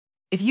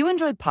If you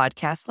enjoy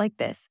podcasts like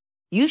this,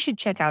 you should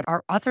check out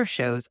our other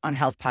shows on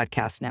Health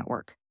Podcast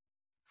Network.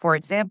 For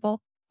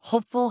example,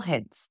 Hopeful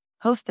Hints,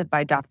 hosted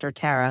by Dr.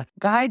 Tara,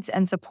 guides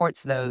and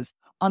supports those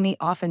on the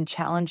often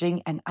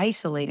challenging and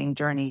isolating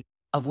journey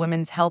of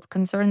women's health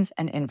concerns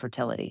and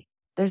infertility.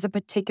 There's a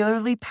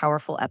particularly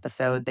powerful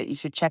episode that you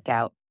should check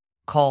out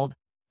called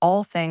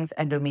All Things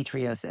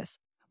Endometriosis,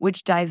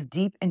 which dives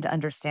deep into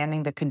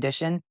understanding the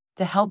condition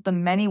to help the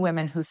many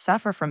women who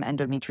suffer from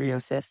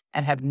endometriosis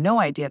and have no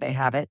idea they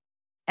have it,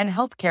 and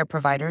healthcare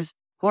providers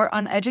who are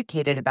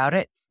uneducated about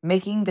it,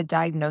 making the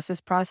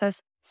diagnosis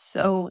process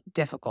so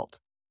difficult.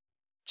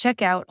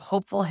 Check out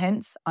Hopeful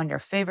Hints on your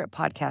favorite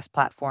podcast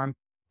platform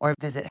or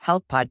visit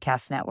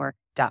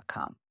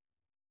healthpodcastnetwork.com.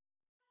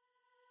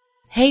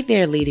 Hey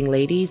there, leading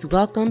ladies.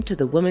 Welcome to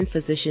the Women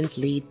Physicians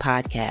Lead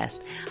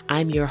podcast.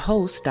 I'm your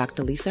host,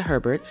 Dr. Lisa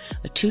Herbert,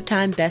 a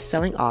two-time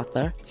best-selling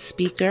author,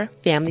 speaker,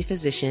 family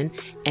physician,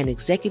 and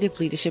executive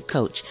leadership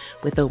coach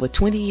with over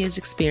 20 years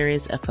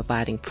experience of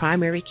providing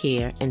primary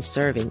care and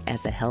serving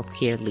as a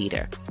healthcare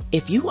leader.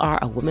 If you are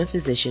a woman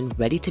physician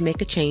ready to make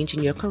a change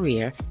in your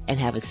career and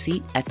have a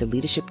seat at the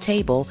leadership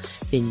table,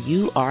 then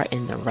you are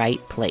in the right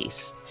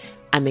place.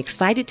 I'm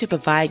excited to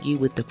provide you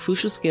with the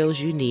crucial skills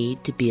you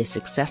need to be a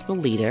successful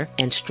leader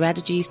and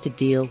strategies to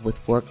deal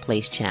with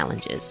workplace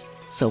challenges.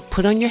 So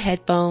put on your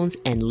headphones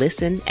and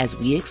listen as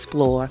we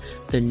explore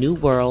the new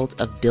world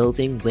of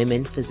building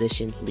women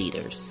physician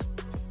leaders.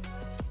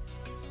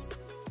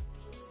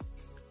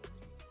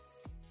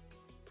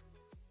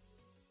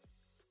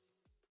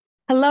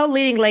 Hello,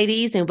 leading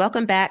ladies, and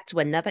welcome back to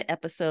another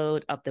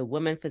episode of the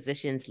Women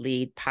Physicians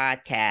Lead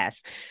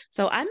podcast.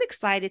 So I'm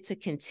excited to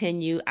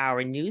continue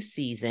our new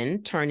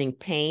season, Turning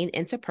Pain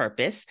into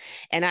Purpose.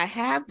 And I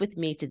have with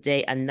me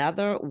today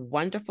another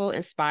wonderful,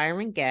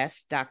 inspiring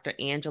guest, Dr.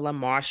 Angela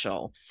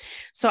Marshall.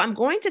 So I'm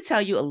going to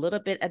tell you a little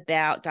bit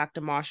about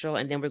Dr. Marshall,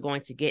 and then we're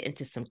going to get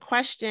into some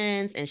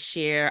questions and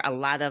share a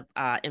lot of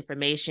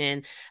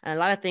information and a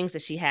lot of things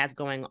that she has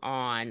going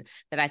on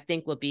that I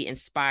think will be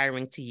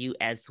inspiring to you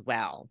as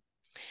well.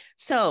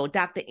 So,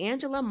 Dr.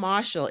 Angela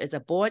Marshall is a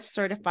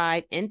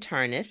board-certified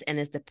internist and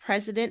is the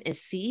president and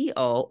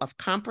CEO of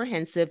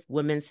Comprehensive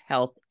Women's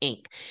Health,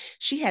 Inc.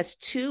 She has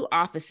 2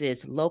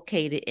 offices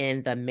located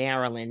in the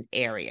Maryland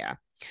area.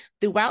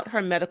 Throughout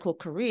her medical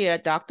career,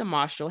 Dr.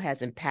 Marshall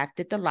has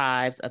impacted the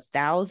lives of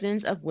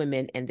thousands of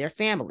women and their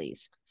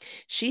families.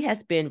 She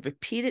has been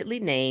repeatedly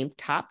named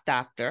top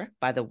doctor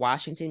by the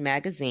Washington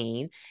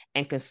Magazine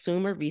and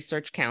Consumer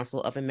Research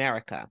Council of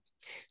America.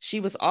 She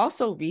was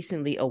also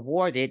recently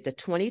awarded the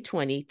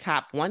 2020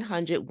 Top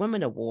 100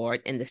 Women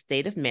Award in the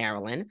state of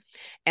Maryland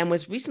and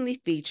was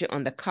recently featured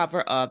on the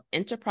cover of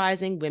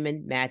Enterprising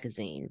Women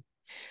magazine.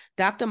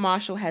 Dr.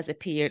 Marshall has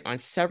appeared on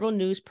several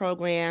news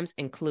programs,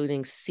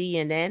 including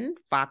CNN,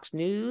 Fox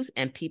News,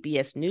 and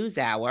PBS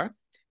NewsHour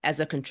as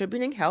a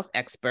contributing health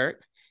expert,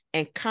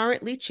 and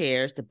currently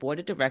chairs the board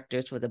of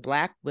directors for the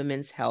Black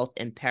Women's Health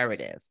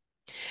Imperative.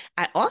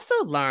 I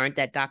also learned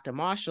that Dr.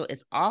 Marshall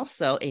is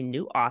also a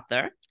new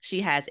author.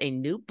 She has a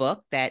new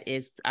book that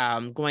is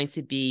going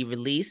to be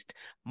released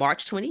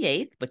March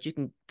 28th, but you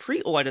can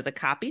pre-order the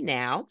copy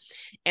now.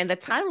 And the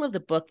title of the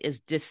book is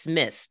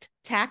Dismissed: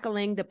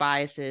 Tackling the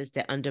Biases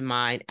That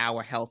Undermine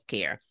Our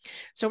Healthcare.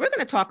 So we're going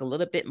to talk a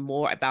little bit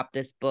more about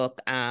this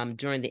book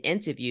during the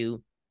interview.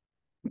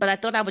 But I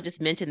thought I would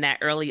just mention that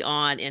early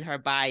on in her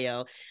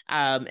bio,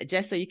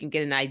 just so you can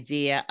get an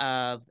idea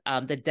of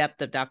the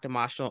depth of Dr.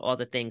 Marshall, all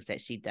the things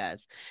that she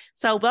does.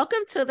 So welcome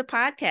to the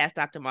podcast,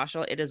 Dr.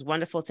 Marshall. It is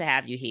wonderful to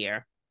have you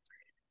here.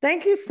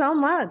 Thank you so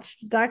much,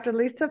 Dr.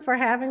 Lisa, for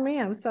having me.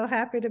 I'm so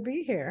happy to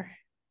be here.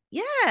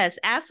 Yes,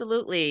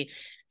 absolutely.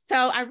 So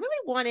I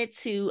really wanted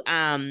to,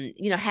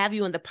 have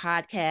you on the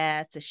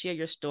podcast to share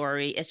your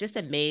story. It's just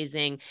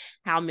amazing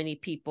how many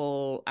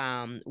people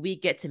we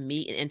get to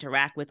meet and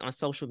interact with on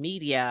social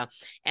media.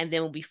 And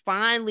then when we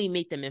finally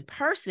meet them in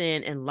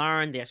person and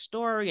learn their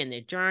story and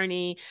their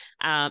journey,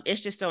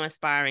 it's just so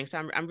inspiring.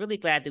 So I'm really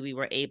glad that we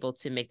were able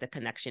to make the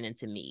connection and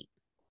to meet.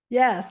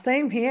 Yeah,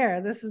 same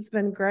here. This has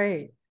been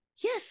great.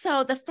 Yes.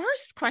 So the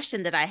first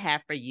question that I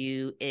have for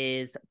you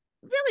is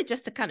really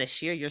just to kind of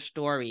share your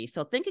story.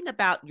 So thinking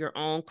about your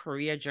own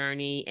career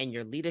journey and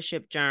your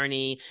leadership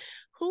journey,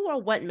 who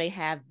or what may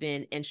have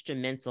been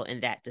instrumental in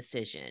that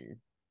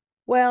decision?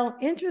 Well,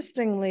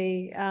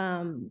 interestingly,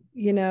 when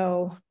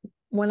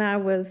I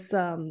was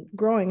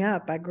growing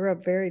up, I grew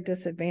up very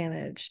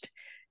disadvantaged.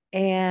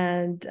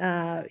 And,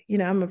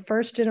 I'm a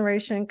first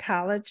generation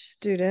college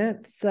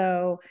student,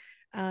 so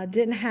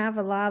didn't have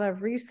a lot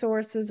of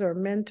resources or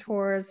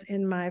mentors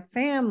in my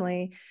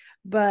family.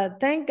 But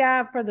thank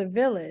God for the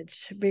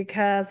village,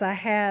 because I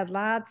had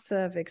lots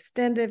of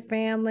extended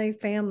family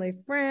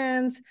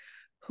friends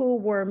who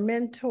were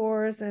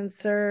mentors and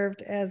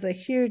served as a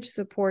huge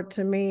support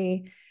to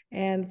me.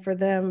 And for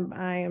them,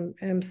 I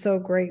am so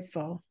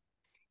grateful.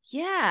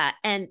 Yeah.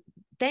 And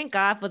thank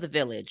God for the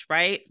village,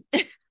 right?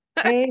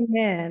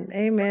 Amen.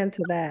 Amen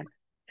to that.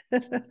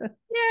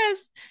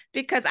 Yes,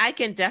 because I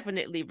can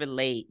definitely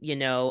relate,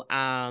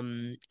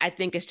 I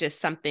think it's just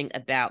something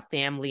about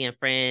family and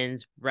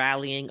friends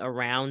rallying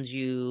around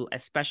you,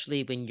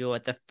 especially when you're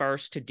the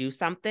first to do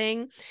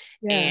something.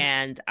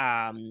 Yes.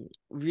 And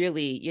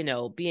really,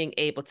 being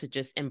able to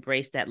just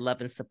embrace that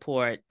love and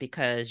support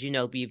because,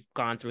 we've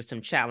gone through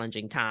some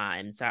challenging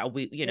times,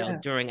 Yes.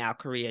 during our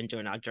career and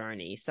during our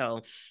journey.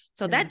 So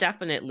that Yes.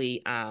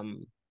 definitely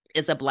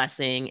is a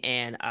blessing,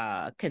 and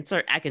I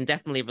can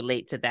definitely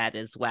relate to that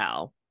as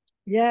well.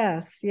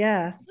 Yes,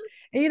 yes.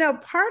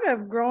 And part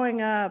of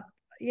growing up,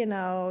 and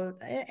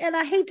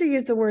I hate to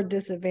use the word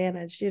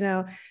disadvantage,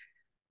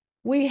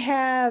 we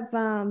have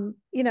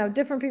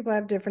different people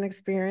have different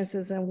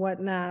experiences and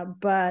whatnot,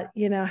 but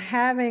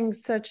having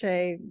such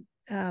a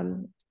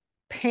um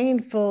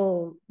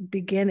painful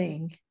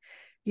beginning,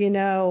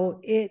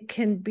 it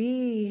can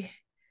be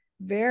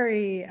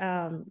very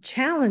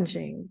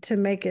challenging to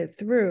make it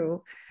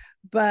through.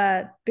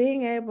 But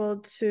being able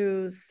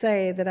to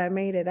say that I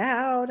made it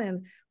out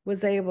and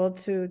was able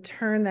to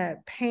turn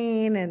that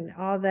pain and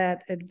all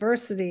that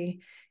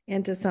adversity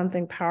into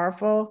something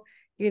powerful,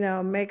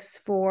 makes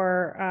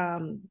for,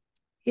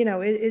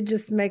 it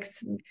just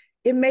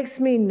makes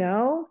me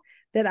know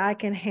that I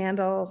can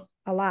handle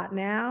a lot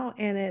now.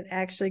 And it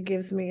actually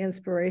gives me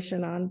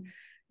inspiration on,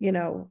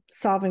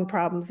 solving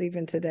problems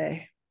even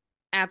today.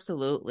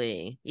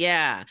 Absolutely.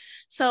 Yeah.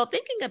 So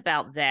thinking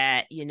about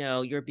that,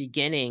 your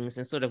beginnings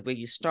and sort of where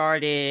you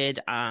started,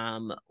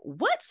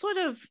 what sort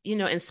of,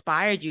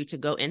 inspired you to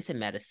go into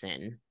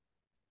medicine?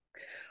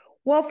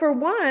 Well, for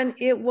one,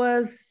 it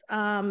was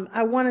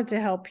I wanted to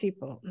help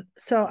people.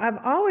 So I've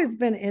always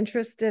been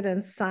interested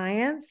in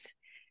science,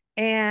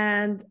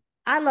 and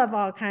I love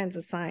all kinds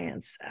of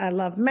science. I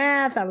love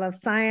math, I love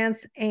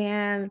science.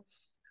 And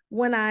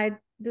when I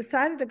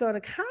decided to go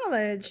to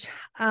college,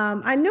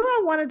 I knew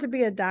I wanted to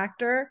be a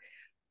doctor,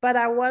 but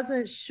I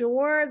wasn't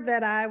sure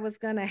that I was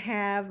going to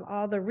have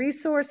all the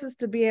resources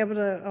to be able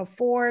to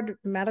afford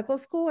medical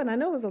school. And I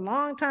knew it was a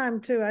long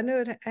time too. I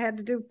knew I had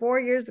to do 4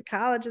 years of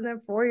college and then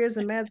 4 years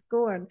of med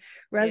school and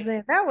Yeah.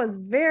 resident. That was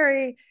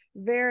very,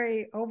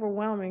 very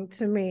overwhelming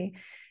to me.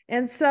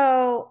 And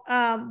so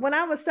when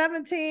I was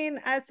 17,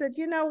 I said,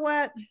 you know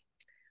what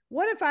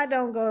if I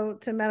don't go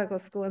to medical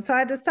school? And so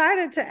I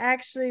decided to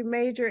actually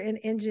major in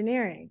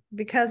engineering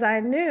because I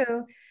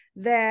knew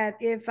that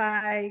if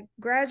I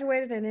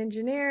graduated in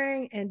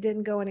engineering and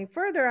didn't go any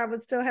further, I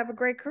would still have a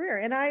great career.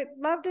 And I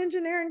loved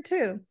engineering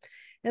too.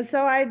 And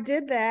so I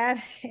did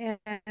that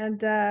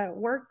and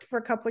worked for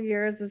a couple of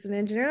years as an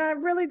engineer. And I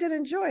really did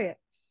enjoy it.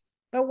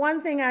 But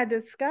one thing I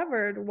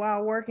discovered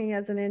while working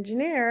as an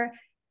engineer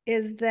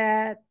is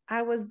that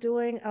I was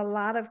doing a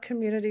lot of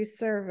community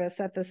service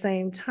at the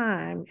same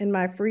time in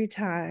my free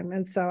time.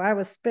 And so I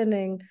was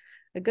spending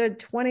a good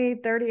 20,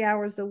 30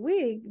 hours a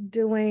week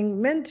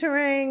doing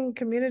mentoring,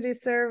 community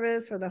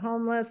service for the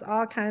homeless,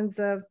 all kinds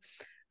of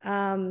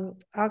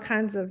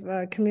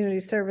community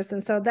service.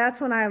 And so that's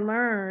when I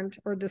learned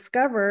or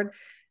discovered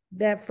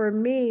that for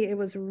me, it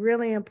was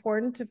really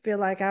important to feel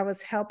like I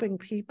was helping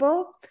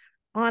people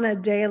on a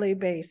daily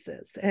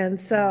basis.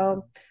 And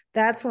so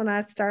that's when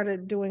I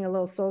started doing a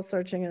little soul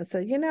searching and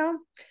said,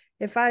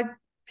 if I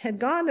had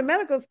gone to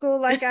medical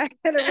school like I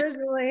had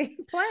originally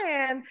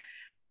planned,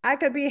 I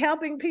could be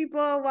helping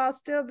people while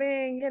still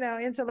being,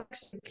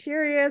 intellectually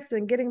curious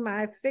and getting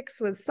my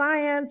fix with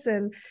science.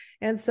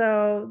 And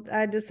so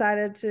I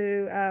decided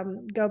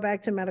to go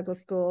back to medical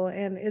school,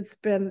 and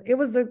it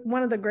was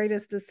one of the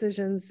greatest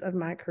decisions of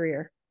my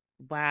career.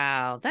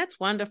 Wow, that's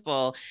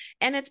wonderful.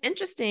 And it's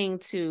interesting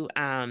to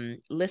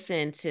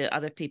listen to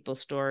other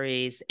people's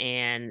stories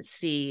and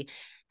see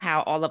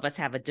how all of us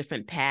have a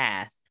different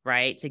path,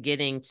 right, to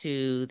getting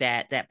to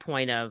that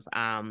point of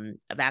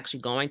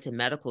actually going to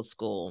medical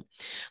school.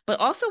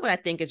 But also what I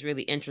think is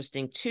really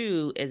interesting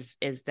too is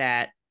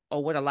that,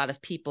 or what a lot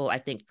of people I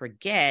think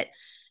forget,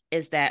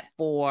 is that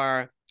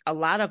for a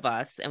lot of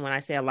us, and when I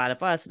say a lot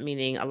of us,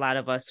 meaning a lot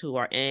of us who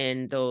are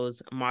in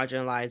those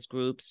marginalized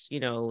groups,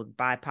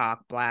 BIPOC,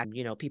 Black,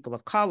 people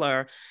of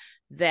color,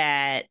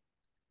 that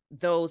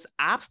those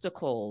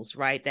obstacles,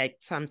 right, that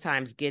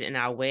sometimes get in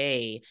our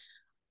way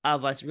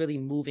of us really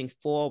moving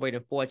forward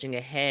and forging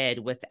ahead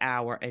with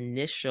our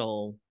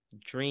initial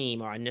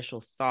dream or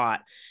initial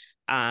thought,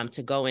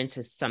 to go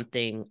into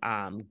something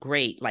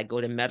great, like go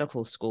to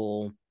medical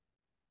school,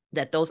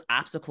 that those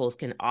obstacles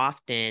can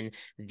often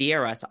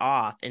veer us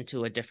off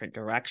into a different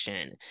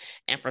direction.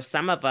 And for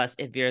some of us,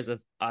 it veers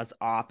us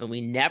off and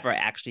we never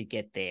actually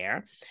get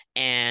there.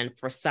 And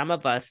for some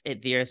of us,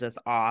 it veers us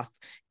off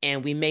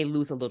and we may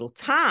lose a little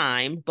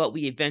time, but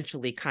we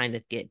eventually kind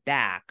of get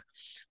back.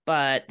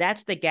 But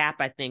that's the gap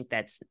I think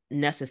that's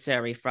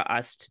necessary for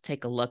us to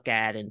take a look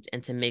at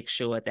and to make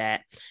sure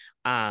that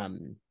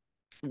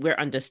we're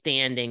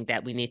understanding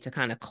that we need to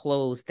kind of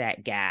close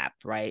that gap,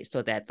 right?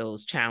 So that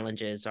those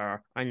challenges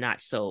are not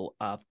so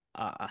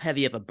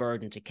heavy of a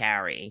burden to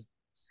carry.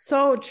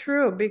 So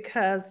true,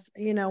 because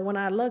when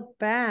I look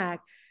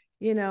back,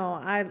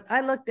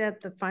 I looked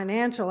at the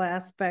financial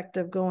aspect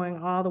of going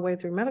all the way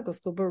through medical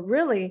school, but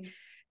really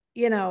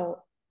it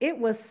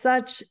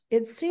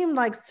seemed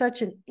like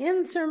such an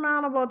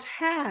insurmountable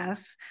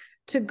task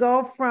to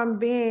go from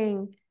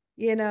being,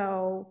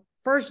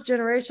 first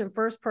generation,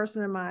 first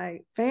person in my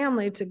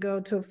family to go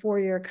to a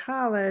 4-year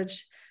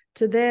college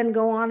to then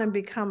go on and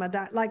become a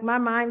doctor. Like my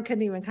mind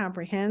couldn't even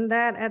comprehend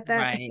that at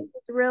that age,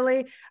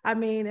 really. I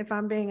mean, if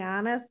I'm being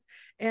honest.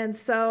 And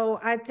so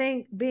I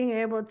think being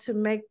able to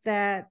make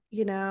that,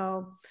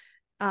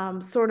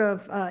 sort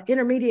of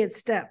intermediate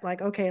step,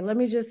 like, okay, let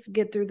me just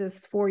get through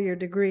this 4-year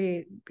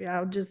degree.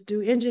 I'll just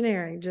do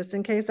engineering just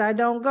in case I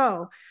don't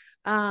go.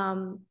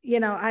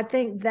 I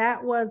think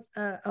that was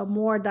a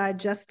more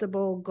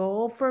digestible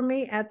goal for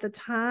me at the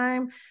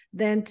time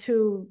than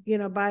to,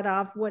 bite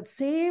off what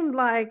seemed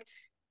like,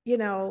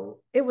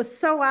 it was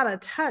so out of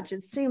touch.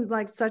 It seemed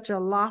like such a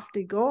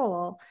lofty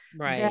goal,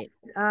 right?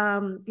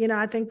 That,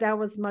 I think that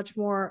was much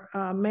more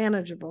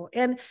manageable.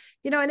 And,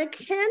 and it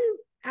can,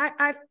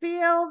 I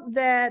feel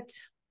that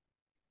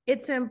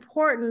it's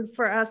important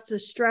for us to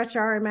stretch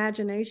our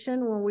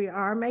imagination when we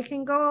are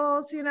making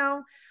goals,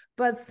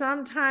 but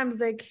sometimes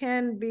they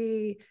can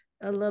be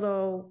a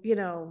little,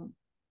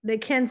 they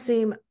can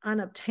seem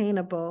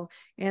unobtainable.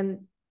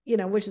 And,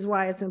 which is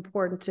why it's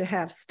important to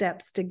have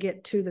steps to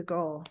get to the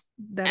goal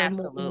that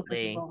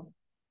Absolutely. are more manageable.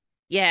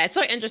 Yeah, it's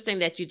so interesting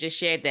that you just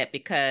shared that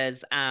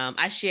because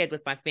I shared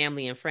with my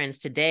family and friends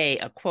today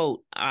a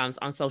quote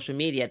on social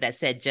media that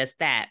said just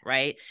that,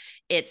 right?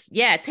 It's,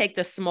 take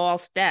the small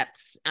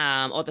steps,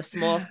 or the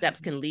small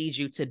steps can lead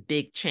you to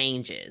big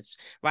changes,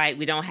 right?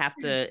 We don't have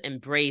to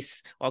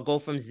embrace or go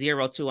from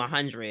 0 to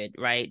 100,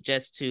 right?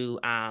 Just to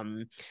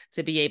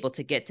be able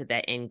to get to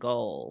that end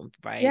goal,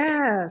 right?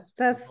 Yes,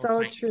 that's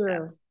so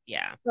true. Steps.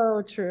 Yeah.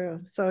 So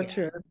true. So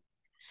true.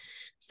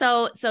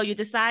 So you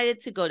decided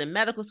to go to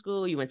medical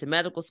school. You went to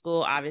medical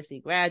school, obviously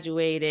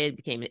graduated,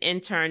 became an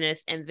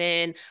internist. And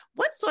then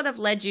what sort of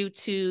led you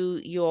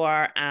to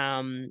your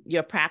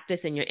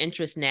practice and your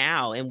interest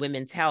now in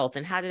women's health?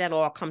 And how did that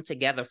all come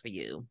together for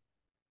you?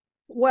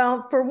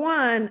 Well, for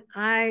one,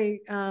 I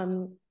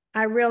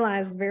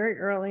realized very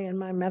early in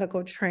my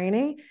medical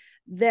training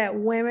that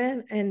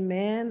women and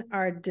men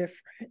are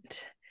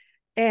different.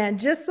 And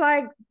just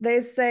like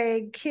they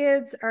say,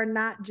 kids are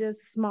not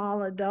just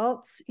small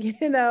adults,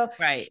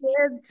 right.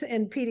 Kids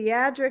in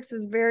pediatrics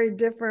is very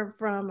different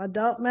from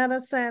adult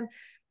medicine.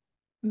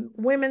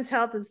 Women's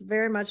health is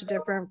very much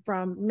different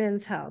from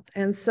men's health.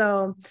 And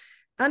so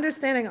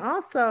understanding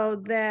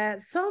also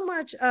that so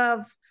much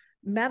of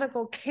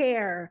medical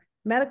care,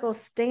 medical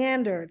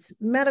standards,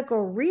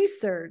 medical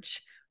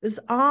research is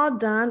all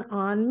done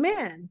on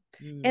men.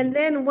 And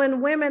then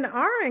when women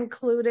are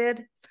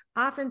included,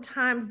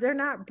 oftentimes they're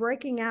not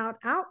breaking out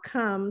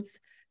outcomes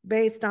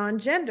based on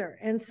gender.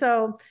 And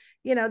so,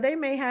 they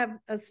may have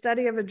a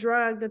study of a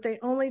drug that they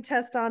only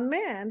test on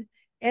men.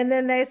 And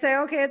then they say,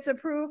 okay, it's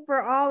approved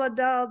for all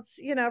adults,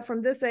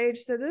 from this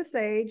age to this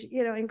age,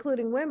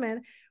 including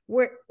women,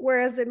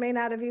 whereas it may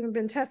not have even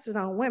been tested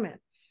on women.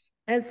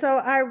 And so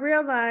I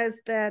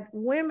realized that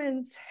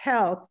women's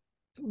health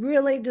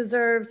really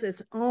deserves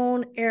its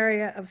own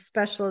area of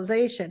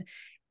specialization.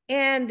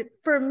 And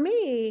for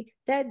me,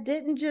 that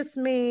didn't just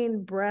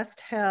mean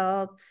breast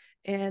health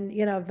and,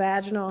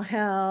 vaginal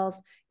health,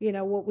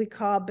 what we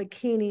call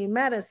bikini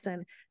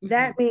medicine.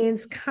 That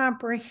means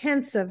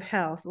comprehensive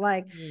health.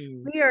 Like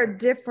we are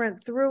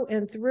different through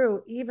and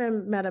through,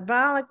 even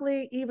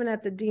metabolically, even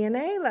at the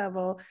DNA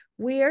level,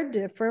 we are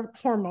different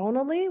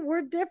hormonally,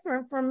 we're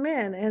different from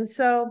men. And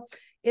so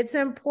it's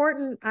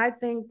important, I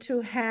think,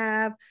 to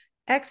have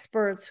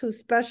experts who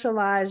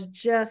specialize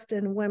just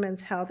in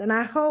women's health. And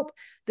I hope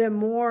that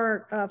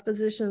more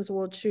physicians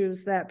will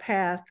choose that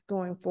path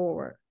going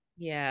forward.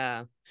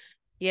 Yeah.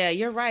 Yeah,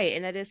 you're right.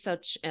 And that is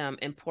such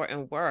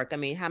important work. I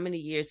mean, how many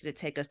years did it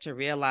take us to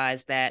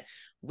realize that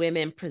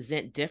women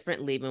present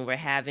differently when we're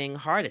having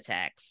heart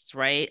attacks,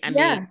 right? I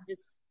mean,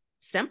 just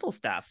simple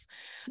stuff.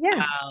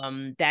 Yeah.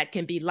 That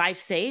can be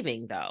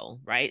life-saving though,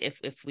 right?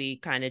 If we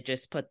kind of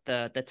just put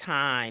the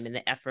time and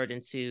the effort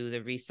into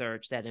the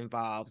research that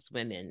involves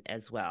women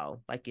as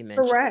well, like you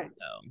mentioned. Correct.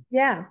 So.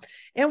 Yeah.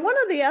 And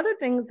one of the other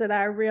things that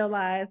I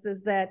realized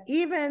is that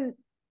even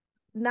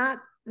not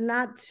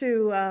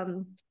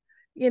to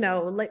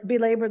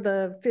belabor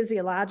the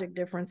physiologic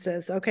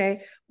differences.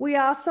 Okay. We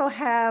also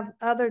have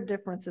other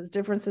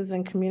differences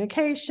in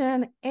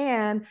communication.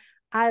 And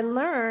I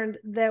learned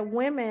that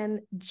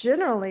women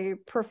generally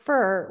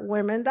prefer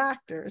women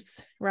doctors,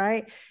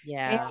 right?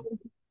 Yeah.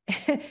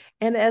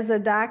 And as a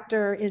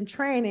doctor in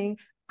training,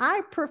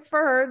 I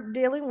prefer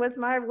dealing with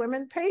my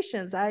women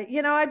patients.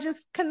 I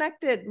just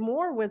connected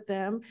more with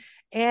them.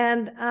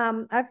 And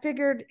I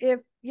figured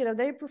if,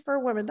 they prefer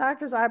women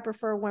doctors, I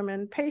prefer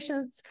women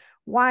patients.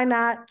 Why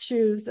not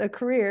choose a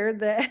career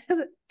that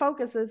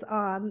focuses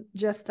on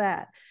just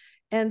that?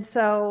 And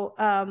so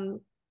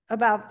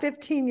about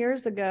 15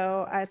 years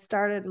ago, I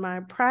started my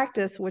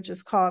practice, which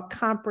is called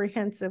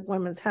Comprehensive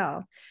Women's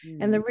Health.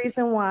 And the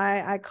reason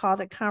why I called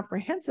it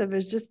comprehensive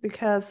is just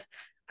because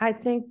I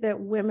think that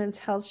women's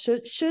health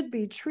should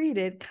be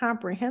treated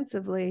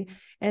comprehensively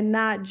and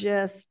not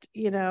just,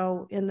 in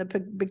the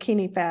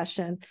bikini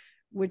fashion,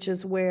 which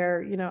is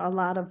where, a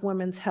lot of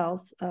women's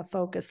health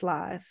focus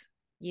lies.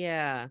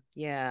 Yeah,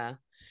 yeah.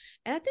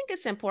 And I think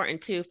it's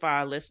important too for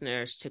our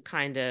listeners to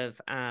kind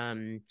of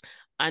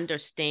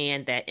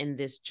understand that in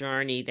this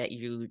journey that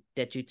you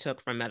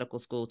took from medical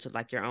school to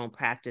like your own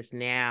practice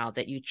now,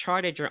 that you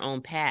charted your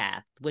own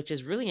path, which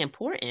is really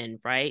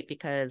important, right?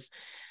 Because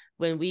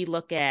when we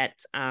look at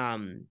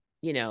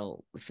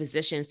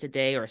physicians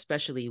today, or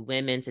especially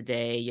women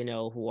today,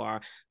 who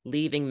are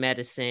leaving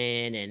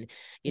medicine and,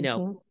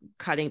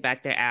 cutting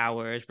back their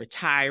hours,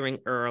 retiring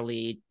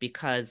early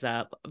because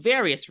of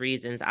various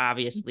reasons,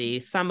 obviously,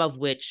 some of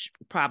which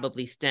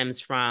probably stems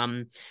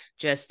from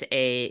just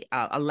a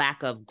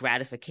lack of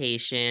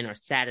gratification or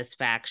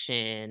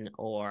satisfaction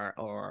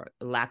or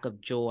lack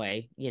of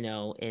joy,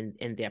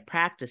 in their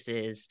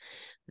practices,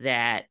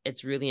 that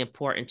it's really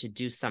important to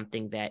do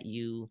something that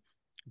you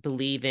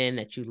believe in,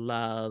 that you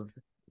love,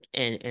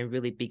 and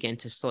really begin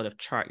to sort of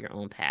chart your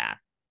own path.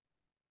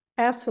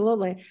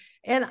 Absolutely.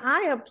 And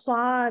I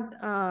applaud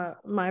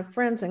my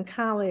friends and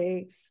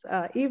colleagues,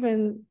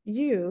 even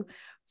you,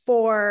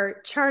 for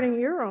charting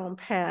your own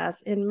path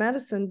in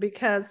medicine,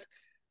 because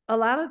a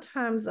lot of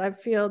times I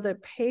feel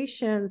that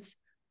patients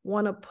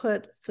want to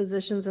put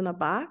physicians in a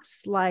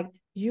box, like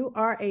you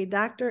are a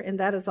doctor and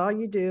that is all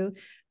you do.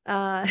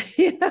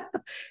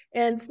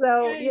 And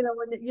so,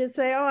 when you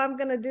say, oh, I'm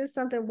going to do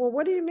something, well,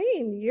 what do you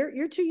mean?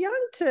 You're too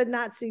young to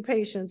not see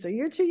patients, or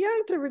you're too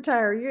young to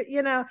retire,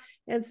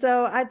 and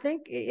so I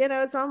think,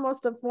 it's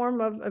almost a form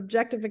of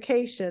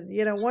objectification.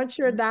 Once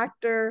you're a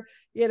doctor,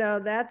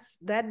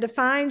 that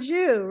defines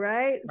you,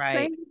 right?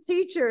 Same with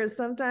teachers.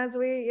 Sometimes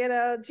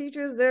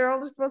teachers, they're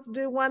only supposed to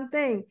do one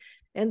thing.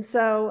 And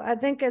so I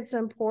think it's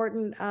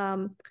important,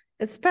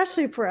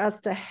 especially for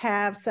us to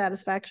have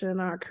satisfaction in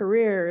our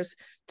careers,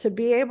 to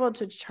be able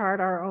to chart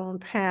our own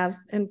path.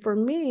 And for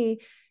me,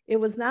 it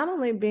was not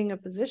only being a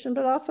physician,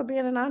 but also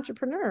being an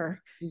entrepreneur.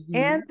 Mm-hmm.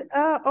 And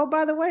oh,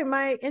 by the way,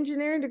 my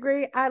engineering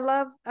degree, I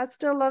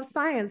still love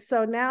science.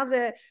 So now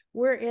that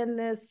we're in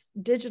this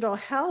digital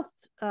health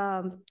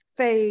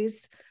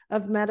phase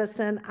of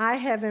medicine, I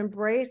have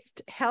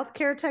embraced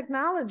healthcare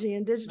technology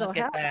and digital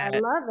health. I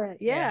love it.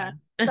 Yeah.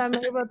 So I'm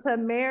able to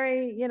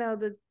marry,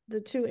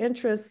 the two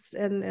interests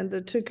and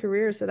the two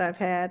careers that I've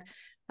had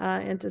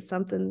into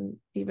something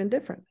even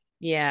different.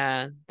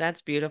 Yeah,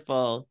 that's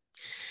beautiful.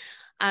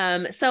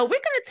 So we're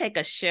going to take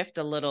a shift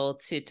a little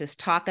to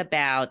talk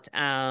about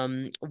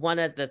one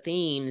of the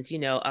themes,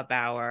 of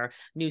our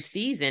new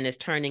season is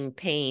turning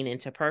pain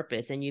into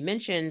purpose. And you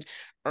mentioned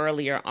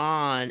earlier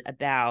on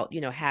about,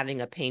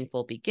 having a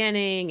painful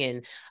beginning.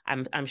 And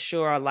I'm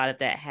sure a lot of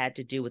that had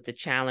to do with the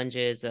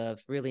challenges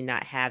of really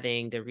not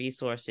having the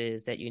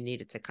resources that you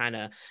needed to kind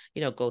of,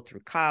 go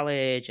through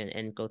college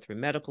and go through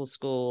medical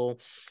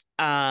school.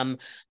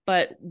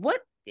 But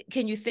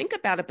can you think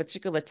about a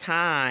particular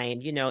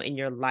time, in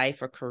your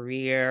life or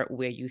career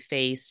where you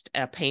faced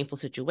a painful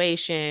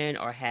situation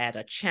or had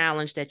a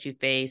challenge that you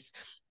faced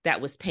that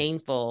was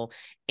painful,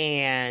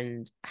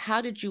 and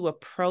how did you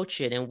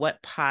approach it and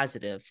what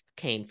positive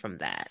came from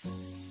that?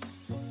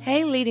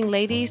 Hey, leading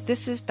ladies,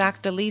 this is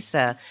Dr.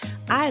 Lisa.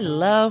 I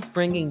love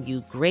bringing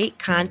you great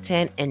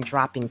content and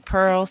dropping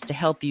pearls to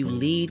help you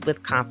lead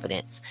with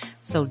confidence.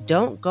 So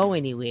don't go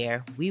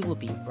anywhere. We will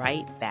be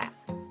right back.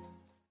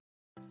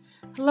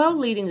 Hello,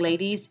 leading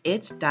ladies.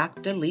 It's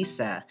Dr.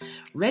 Lisa.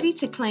 Ready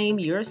to claim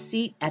your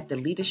seat at the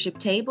leadership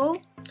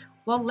table?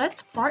 Well,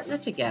 let's partner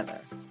together.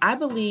 I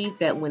believe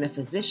that when a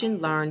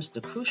physician learns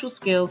the crucial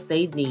skills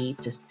they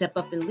need to step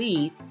up and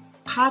lead,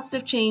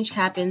 positive change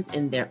happens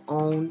in their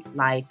own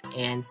life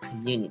and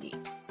community.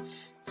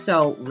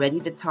 So, ready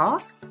to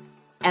talk?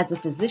 As a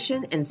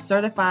physician and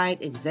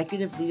certified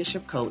executive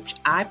leadership coach,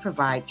 I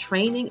provide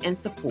training and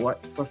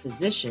support for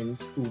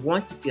physicians who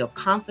want to feel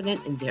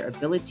confident in their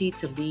ability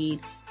to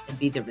lead and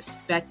be the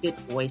respected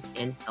voice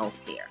in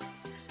healthcare.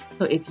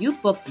 So if you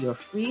book your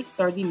free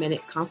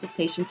 30-minute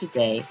consultation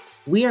today,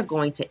 we are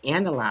going to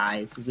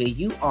analyze where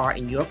you are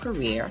in your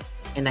career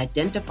and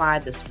identify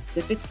the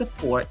specific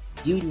support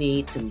you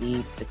need to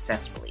lead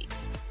successfully.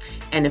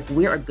 And if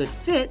we're a good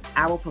fit,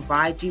 I will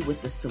provide you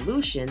with the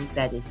solution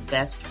that is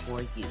best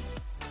for you.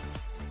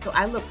 So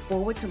I look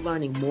forward to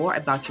learning more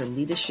about your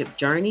leadership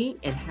journey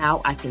and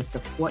how I can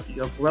support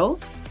your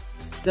growth.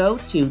 Go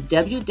to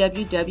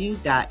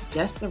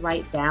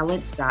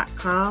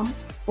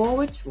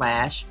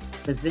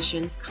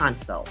www.justtherightbalance.com/physician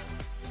consult.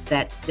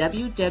 That's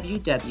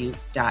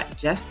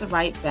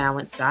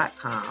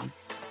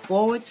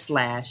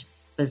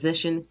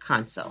www.justtherightbalance.com/physician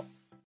consult.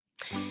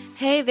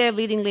 Hey there,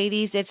 leading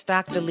ladies. It's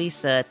Dr.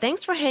 Lisa.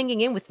 Thanks for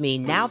hanging in with me.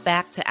 Now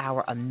back to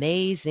our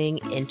amazing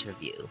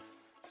interview.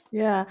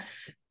 Yeah,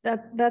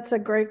 that's a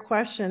great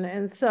question.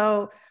 And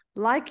so,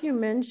 like you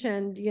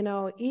mentioned,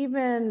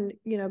 even,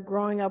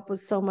 growing up with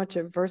so much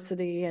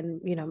adversity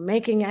and,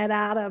 making it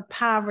out of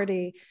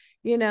poverty,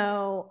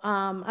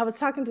 I was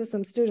talking to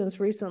some students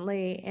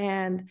recently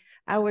and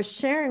I was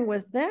sharing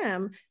with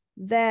them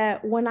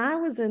that when I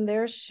was in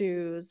their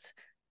shoes,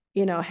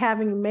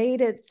 having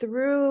made it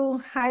through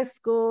high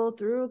school,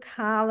 through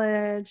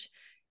college,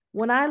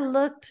 when I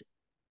looked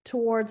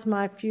towards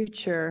my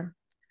future,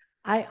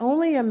 I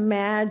only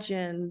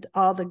imagined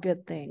all the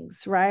good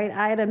things, right?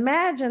 I had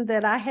imagined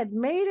that I had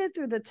made it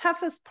through the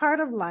toughest part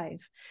of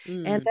life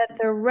and that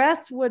the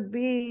rest would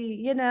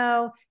be,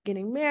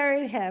 getting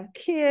married, have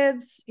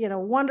kids,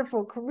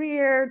 wonderful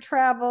career,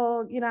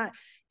 travel, and I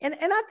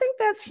think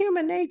that's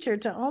human nature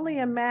to only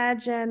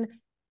imagine,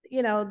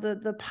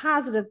 the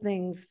positive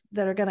things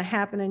that are going to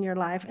happen in your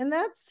life. And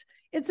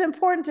it's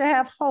important to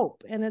have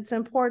hope, and it's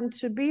important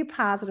to be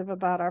positive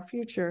about our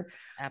future.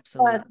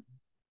 Absolutely. But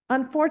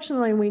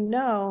unfortunately, we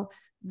know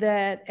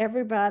that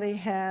everybody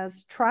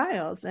has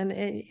trials, and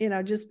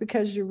just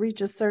because you reach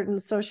a certain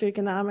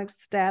socioeconomic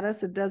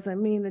status, it doesn't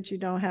mean that you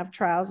don't have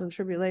trials and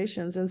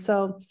tribulations. And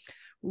so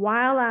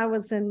while I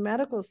was in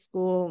medical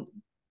school,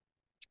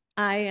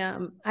 I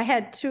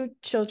had two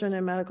children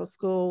in medical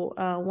school,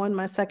 one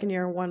my second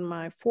year, one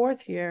my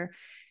fourth year.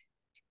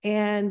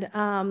 And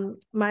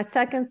my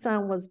second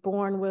son was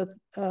born with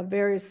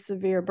very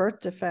severe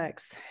birth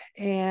defects.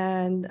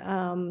 And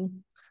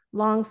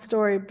long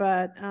story,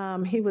 but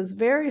he was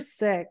very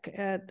sick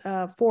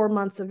at 4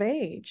 months of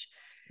age.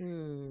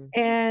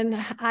 And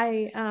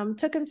I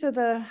took him to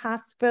the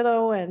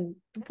hospital. And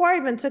before I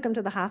even took him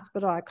to the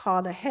hospital, I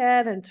called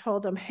ahead and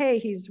told him, hey,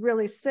 he's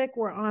really sick.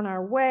 We're on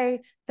our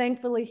way.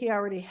 Thankfully, he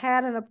already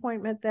had an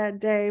appointment that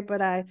day,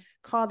 but I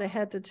called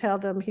ahead to tell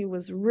them he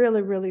was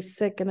really, really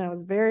sick. And I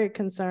was very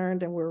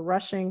concerned, and we're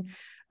rushing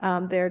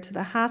there to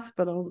the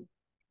hospital,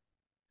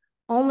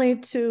 only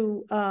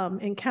to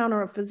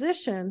encounter a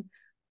physician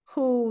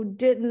who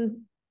did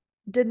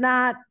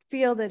not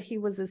feel that he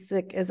was as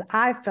sick as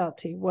I felt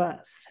he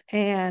was.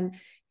 And,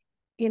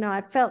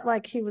 I felt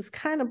like he was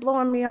kind of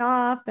blowing me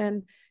off,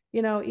 and,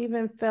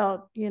 even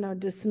felt,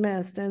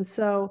 dismissed. And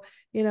so,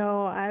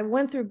 I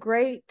went through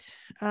great,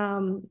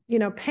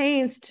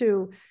 pains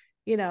to,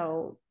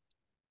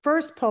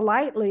 first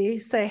politely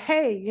say,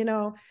 hey,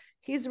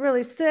 he's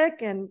really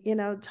sick, and,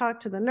 talk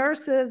to the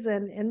nurses.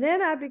 And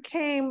then I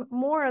became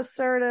more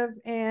assertive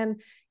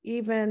and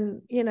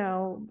even,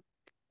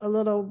 a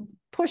little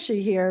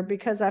pushy here,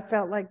 because I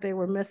felt like they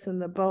were missing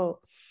the boat.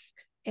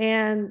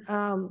 And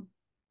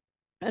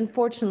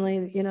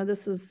unfortunately,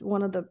 this was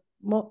one of the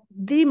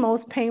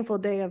most painful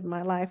day of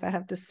my life. I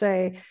have to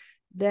say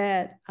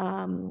that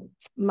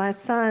my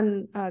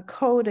son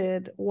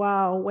coded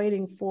while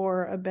waiting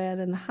for a bed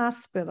in the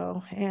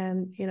hospital.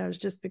 And, it's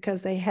just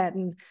because they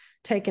hadn't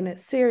taken it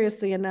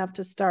seriously enough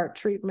to start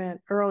treatment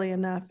early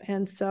enough.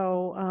 And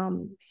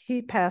so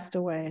he passed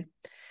away.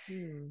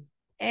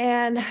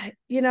 And,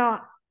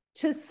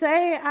 to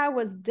say I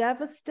was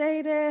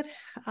devastated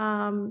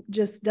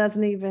just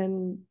doesn't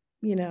even,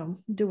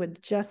 do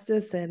it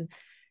justice. And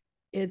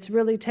it's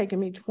really taken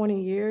me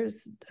 20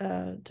 years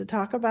to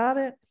talk about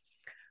it.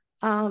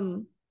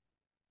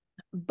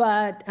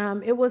 But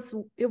it was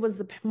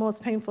the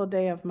most painful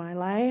day of my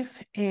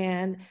life.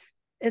 And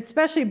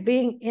especially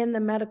being in the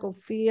medical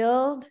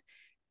field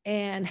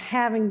and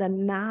having the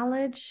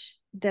knowledge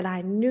that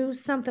I knew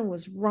something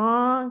was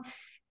wrong,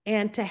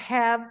 and to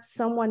have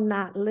someone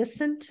not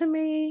listen to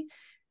me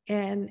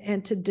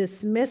and to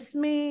dismiss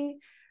me.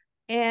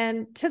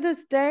 And to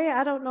this day,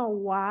 I don't know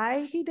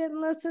why he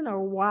didn't listen, or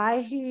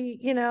why he,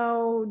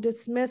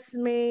 dismissed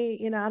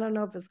me. I don't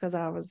know if it's because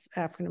I was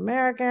African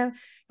American.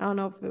 I don't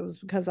know if it was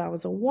because I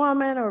was a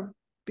woman, or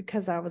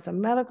because I was a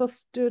medical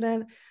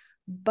student,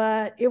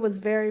 but it was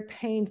very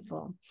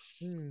painful.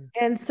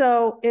 And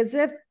so, as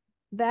if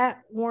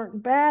that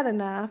weren't bad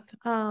enough,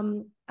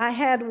 I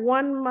had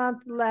 1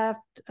 month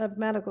left of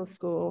medical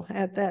school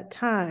at that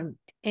time.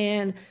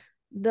 And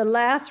the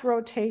last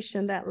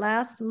rotation, that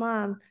last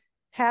month,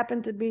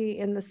 happened to be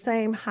in the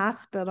same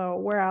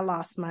hospital where I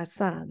lost my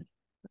son.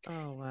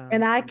 Oh, wow.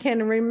 And I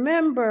can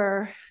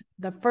remember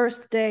the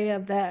first day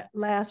of that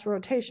last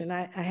rotation.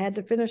 I had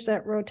to finish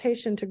that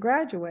rotation to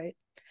graduate.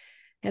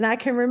 And I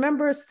can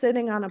remember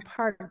sitting on a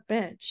park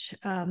bench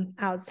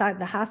outside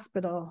the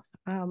hospital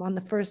on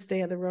the first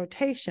day of the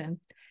rotation.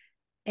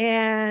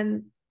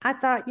 And I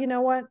thought, you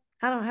know what?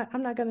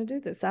 I'm not going to do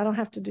this. I don't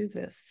have to do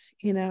this,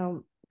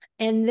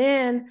 And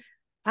then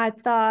I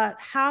thought,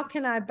 how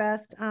can I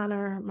best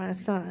honor my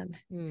son?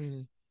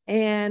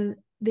 And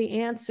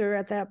the answer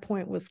at that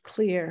point was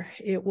clear.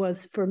 It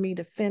was for me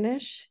to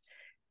finish,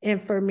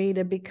 and for me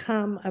to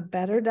become a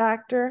better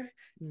doctor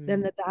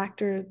than the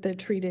doctor that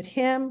treated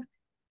him,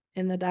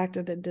 and the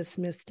doctor that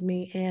dismissed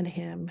me and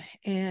him.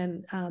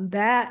 And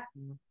that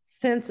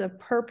sense of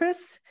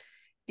purpose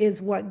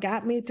is what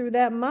got me through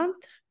that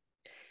month.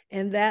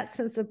 And that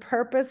sense of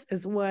purpose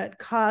is what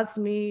caused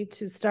me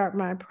to start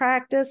my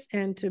practice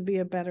and to be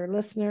a better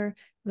listener,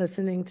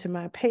 listening to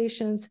my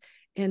patients,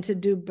 and to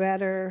do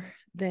better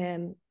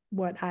than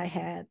what I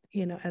had,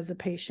 as a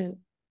patient,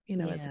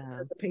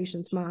 as a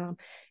patient's mom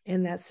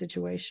in that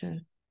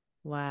situation.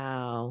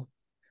 Wow.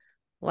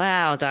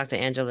 Wow, Dr.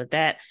 Angela,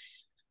 that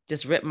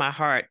just ripped my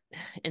heart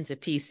into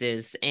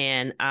pieces.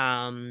 And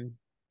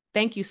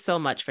Thank you so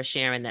much for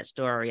sharing that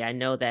story. I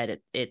know that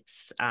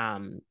it's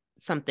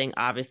something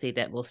obviously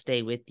that will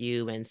stay with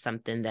you, and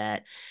something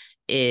that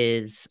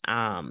is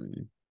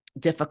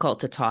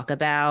difficult to talk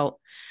about,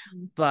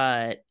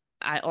 but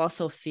I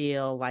also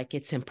feel like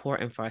it's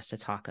important for us to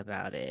talk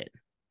about it,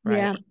 right?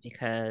 Yeah.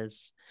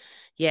 Because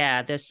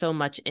yeah, there's so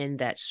much in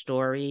that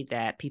story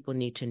that people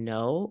need to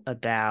know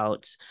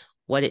about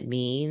what it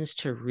means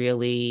to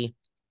really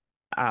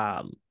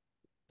um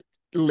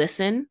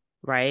listen,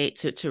 right,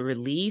 to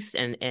release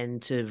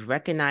and to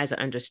recognize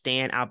and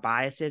understand our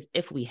biases,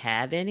 if we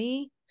have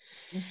any,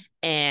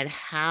 and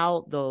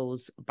how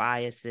those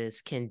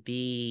biases can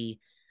be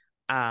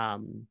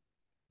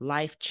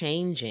life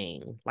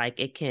changing. Like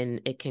it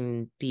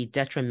can be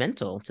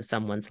detrimental to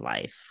someone's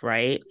life,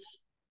 right?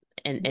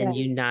 And Yeah.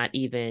 you not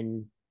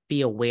even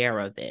be aware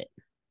of it.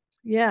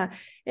 Yeah.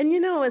 And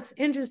what's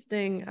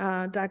interesting,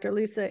 Dr.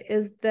 Lisa,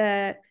 is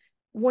that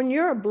when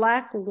you're a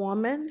Black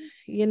woman,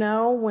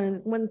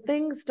 when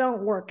things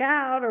don't work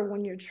out, or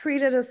when you're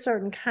treated a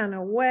certain kind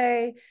of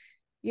way,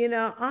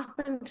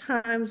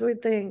 oftentimes we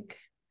think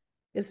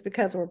it's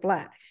because we're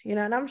Black,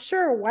 and I'm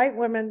sure white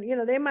women,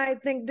 they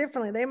might think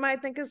differently. They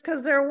might think it's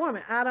because they're a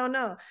woman. I don't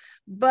know.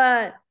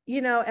 But,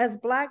 as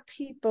Black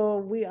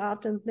people, we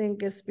often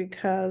think it's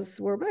because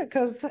we're Black,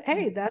 because,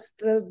 hey, that's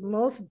the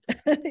most,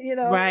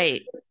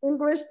 Right.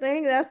 distinguished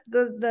thing. That's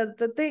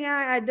the thing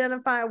I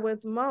identify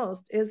with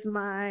most is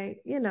my,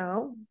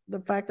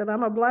 the fact that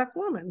I'm a Black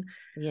woman.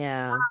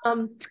 Yeah.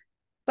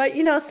 But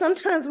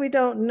sometimes we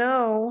don't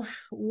know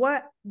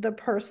what the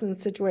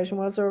person's situation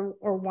was, or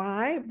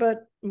why,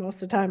 but most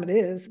of the time it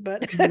is.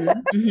 But that's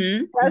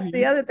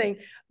the other thing.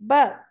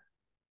 But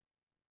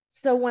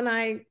so when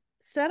I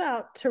set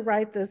out to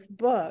write this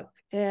book,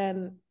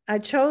 and I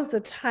chose the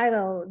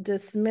title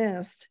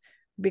Dismissed,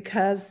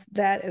 because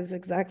that is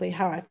exactly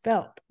how I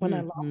felt when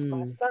I lost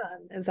my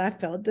son, as I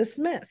felt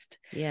dismissed.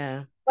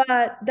 Yeah.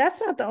 But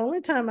that's not the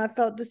only time I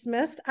felt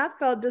dismissed. I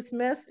felt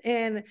dismissed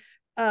in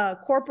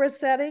corporate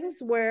settings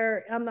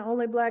where I'm the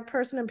only Black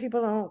person and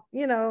people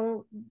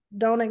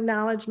don't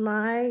acknowledge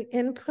my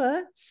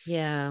input.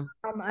 Yeah.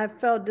 I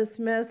felt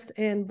dismissed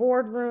in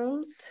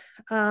boardrooms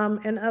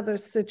and other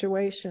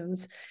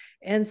situations.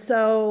 And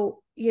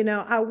so,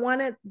 I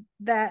wanted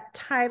that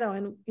title.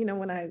 And,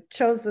 when I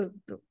chose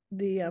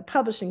the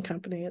publishing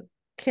company,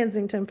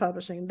 Kensington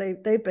Publishing,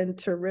 they've been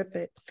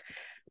terrific.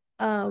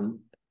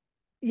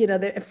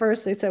 At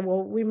first they said,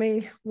 well, we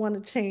may want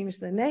to change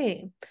the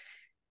name.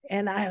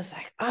 And I was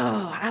like,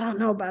 oh, I don't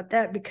know about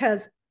that,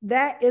 because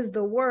that is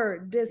the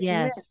word, dismiss.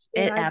 Yes,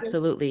 it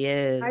absolutely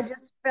is. I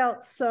just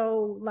felt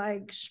so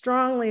like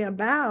strongly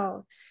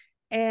about.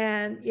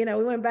 And, we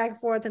went back and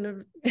forth,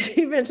 and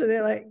eventually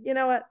they're like, you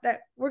know what,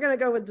 that we're going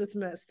to go with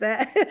dismiss,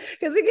 that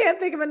because we can't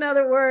think of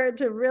another word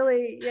to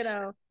really,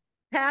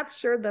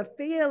 capture the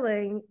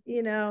feeling,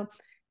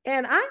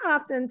 and I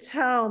often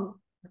tell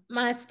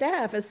my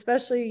staff,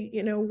 especially,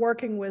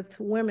 working with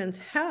women's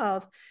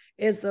health,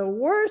 is the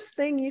worst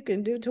thing you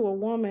can do to a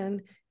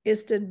woman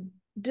is to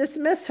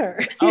dismiss her.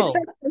 Oh,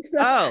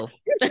 so,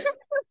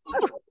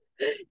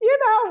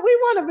 we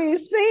want to be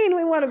seen,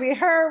 we want to be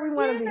heard, we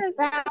want to be yes,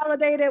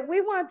 validated, we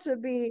want to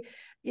be,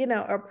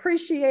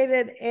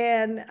 appreciated.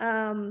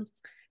 And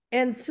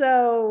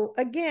so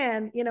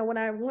again,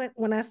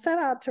 when I set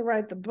out to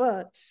write the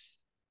book,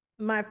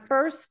 my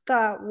first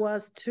thought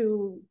was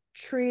to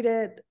treat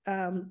it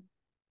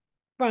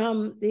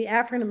from the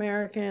African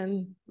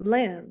American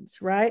lens,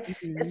 right?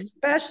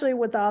 Especially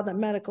with all the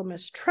medical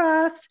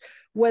mistrust,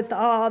 with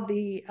all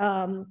the,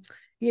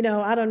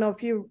 I don't know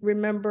if you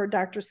remember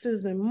Dr.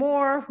 Susan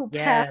Moore, who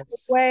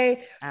passed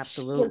away.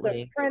 Absolutely. She was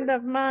a friend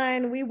of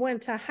mine. We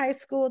went to high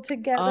school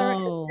together.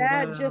 Oh,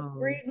 that just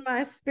breathed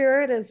my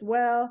spirit as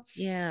well.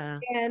 Yeah.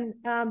 And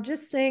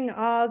just seeing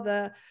all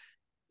the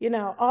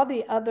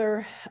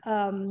other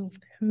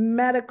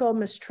medical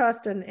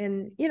mistrust,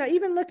 and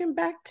even looking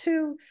back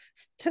to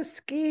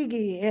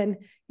Tuskegee, and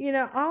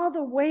all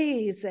the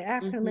ways that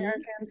African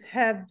Americans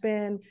have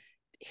been,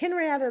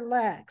 Henrietta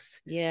Lacks,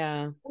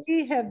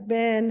 we have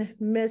been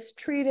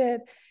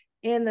mistreated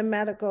in the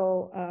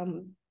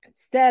medical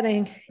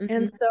setting.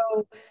 And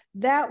so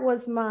that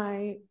was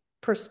my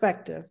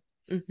perspective.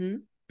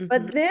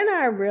 But then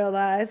I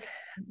realized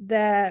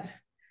that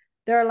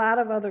there are a lot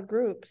of other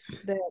groups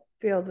that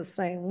feel the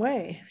same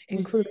way,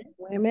 including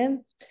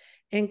women,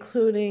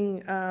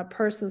 including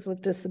persons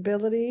with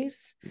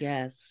disabilities,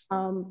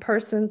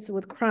 persons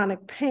with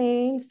chronic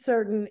pain,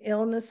 certain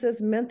illnesses,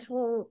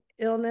 mental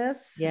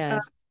illness. There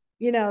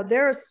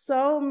are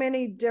so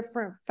many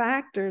different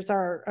factors.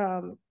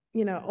 Our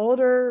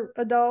older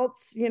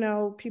adults,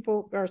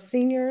 people, our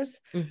seniors,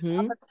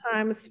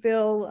 oftentimes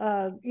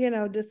feel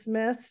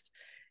dismissed.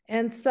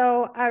 And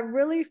so I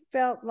really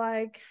felt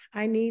like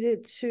I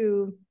needed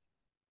to,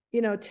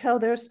 tell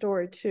their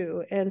story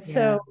too. And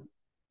so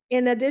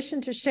in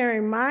addition to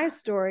sharing my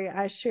story,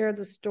 I share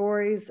the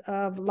stories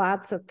of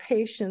lots of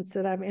patients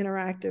that I've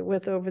interacted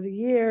with over the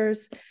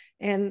years,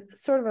 and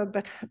sort of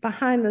a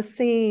behind the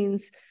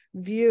scenes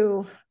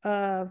view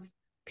of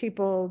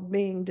people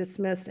being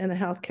dismissed in a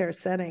healthcare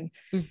setting.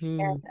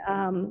 Mm-hmm.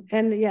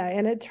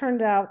 And it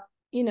turned out,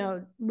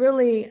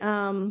 really,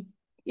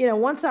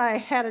 once I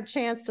had a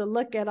chance to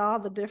look at all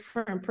the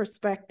different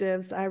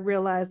perspectives, I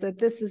realized that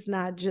this is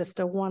not just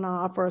a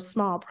one-off or a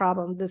small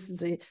problem. This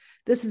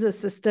is a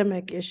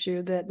systemic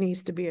issue that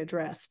needs to be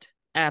addressed.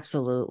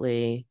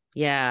 Absolutely.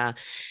 Yeah.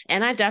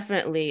 And I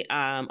definitely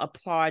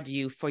applaud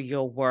you for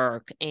your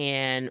work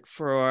and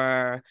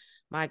for,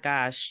 my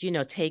gosh,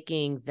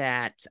 taking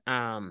that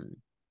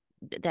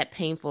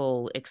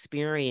painful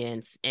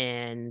experience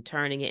and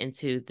turning it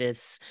into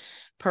this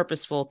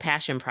purposeful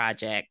passion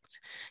project,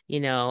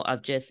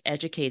 of just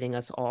educating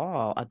us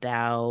all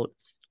about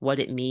what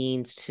it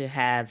means to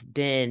have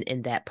been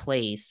in that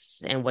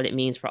place and what it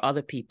means for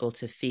other people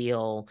to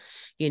feel,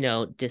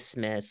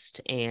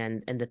 dismissed,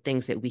 and the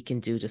things that we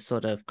can do to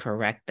sort of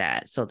correct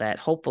that, so that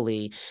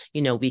hopefully,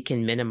 we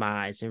can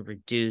minimize and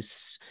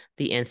reduce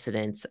the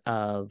incidence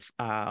of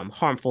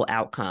harmful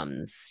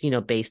outcomes,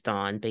 based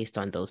on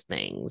those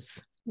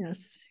things.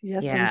 Yes.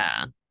 Yes.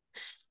 Yeah.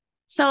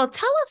 So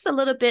tell us a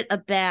little bit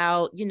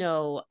about you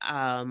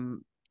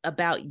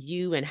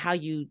and how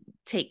you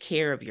take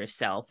care of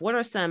yourself. What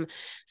are some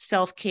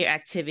self-care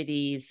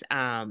activities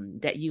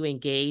that you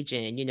engage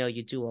in?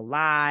 You do a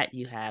lot,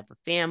 you have a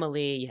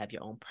family, you have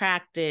your own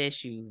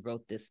practice, you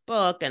wrote this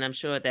book, and I'm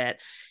sure that,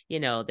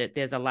 that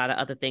there's a lot of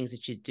other things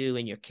that you do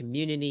in your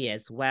community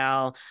as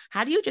well.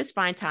 How do you just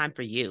find time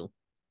for you?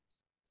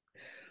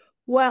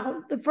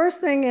 Well, the first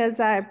thing is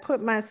I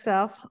put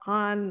myself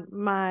on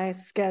my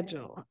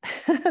schedule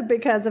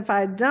because if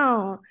I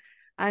don't,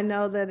 I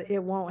know that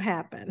it won't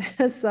happen.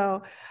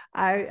 So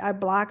I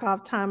block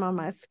off time on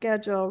my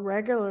schedule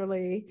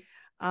regularly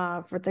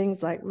for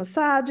things like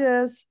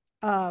massages,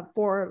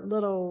 for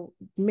little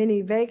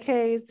mini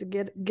vacays,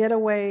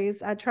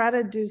 getaways. I try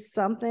to do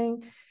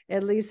something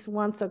at least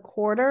once a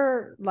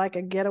quarter, like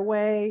a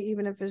getaway,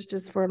 even if it's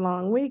just for a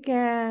long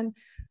weekend.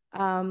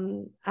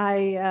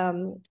 I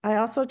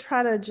also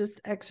try to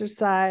just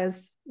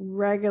exercise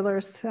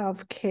regular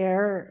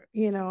self-care,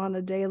 on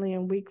a daily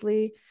and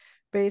weekly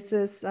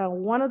basis.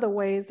 One of the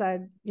ways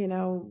I,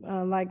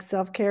 like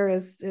self-care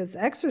is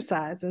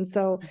exercise. And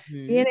so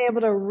being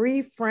able to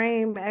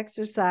reframe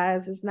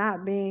exercise as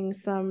not being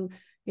some,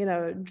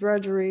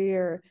 drudgery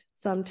or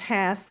some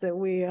task that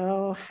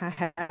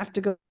I have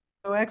to go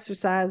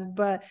exercise,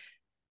 but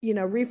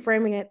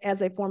reframing it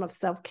as a form of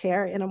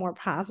self-care in a more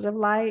positive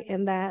light,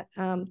 and that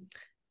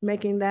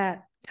making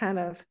that kind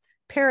of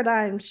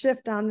paradigm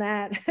shift on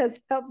that has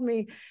helped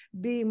me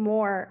be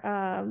more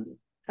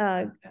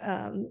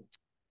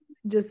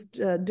just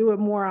do it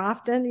more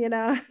often,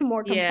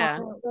 more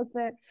compliant with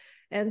it.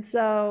 And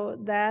so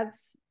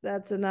that's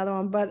another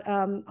one. But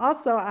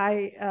also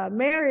I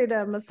married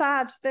a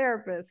massage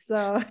therapist.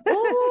 So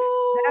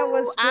that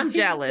was I'm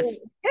strategic. jealous.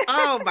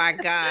 Oh my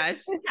gosh.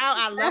 How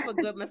I love a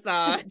good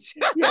massage.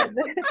 Yeah,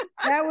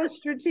 that was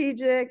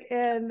strategic.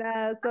 And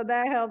so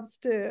that helps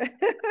too.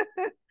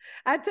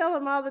 I tell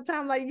them all the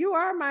time, like, you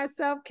are my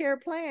self-care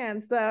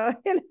plan. So,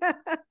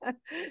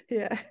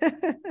 yeah.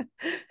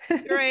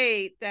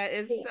 Great. That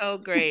is so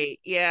great.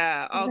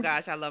 Yeah. Oh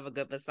gosh, I love a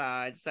good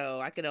massage.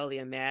 So I can only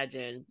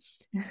imagine.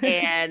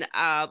 And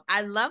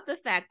I love the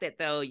fact that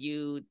though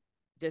you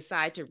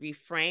decide to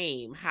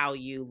reframe how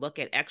you look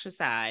at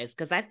exercise,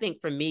 because I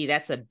think for me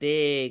that's a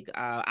big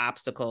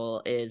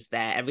obstacle, is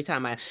that every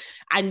time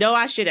I know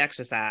I should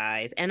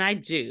exercise, and I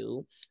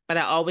do, but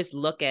I always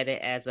look at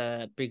it as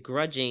a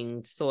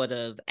begrudging sort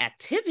of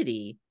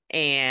activity.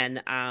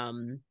 And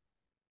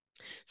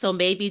so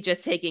maybe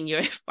just taking your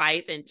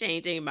advice and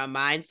changing my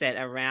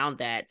mindset around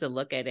that to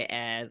look at it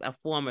as a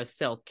form of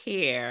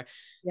self-care.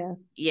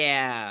 Yes.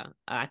 Yeah,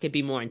 I could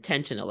be more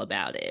intentional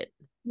about it.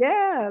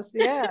 Yes,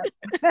 yes.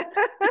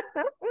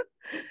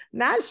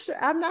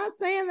 I'm not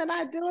saying that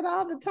I do it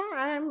all the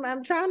time.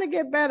 I'm trying to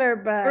get better,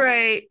 but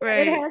right.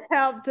 It has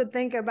helped to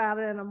think about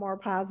it in a more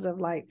positive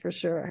light, for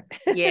sure.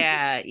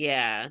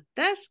 Yeah.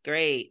 That's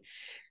great.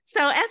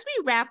 So as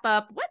we wrap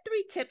up, what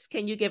 3 tips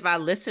can you give our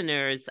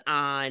listeners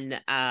on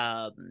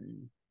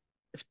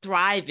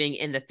thriving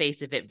in the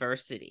face of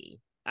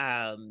adversity?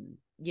 As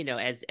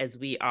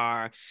we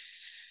are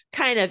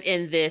kind of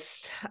in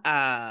this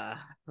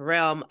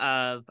realm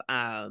of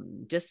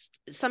just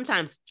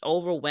sometimes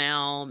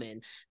overwhelm,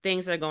 and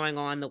things are going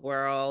on in the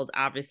world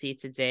obviously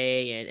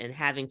today, and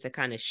having to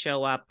kind of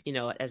show up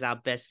as our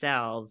best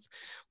selves.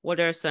 What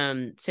are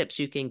some tips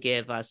you can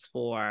give us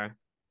for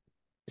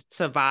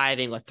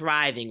surviving, or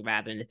thriving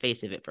rather, in the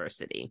face of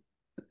adversity?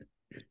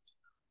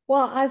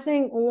 Well, I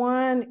think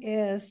one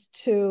is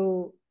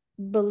to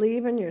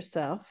believe in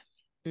yourself.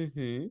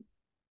 Mm-hmm.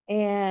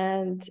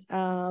 And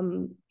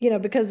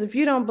because if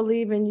you don't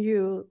believe in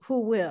you, who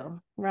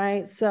will,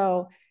 right?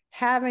 So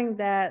having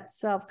that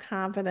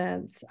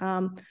self-confidence,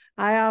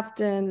 I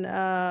often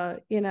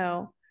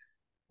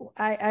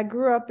I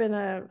grew up in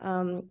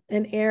an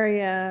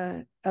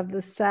area of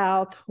the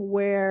South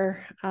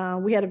where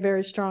we had a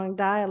very strong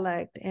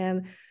dialect,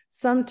 and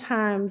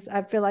sometimes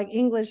I feel like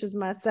English is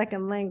my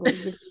second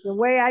language because the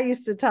way I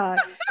used to talk,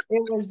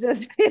 it was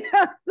just,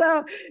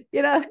 so,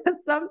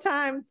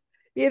 sometimes,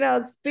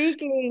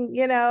 speaking,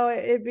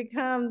 it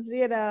becomes,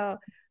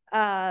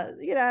 I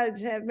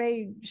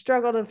may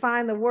struggle to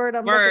find the word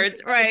I'm Words,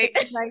 looking for, right?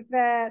 things like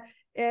that.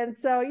 And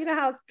so,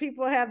 how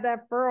people have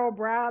that furrowed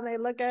brow and they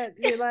look at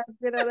you like,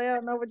 they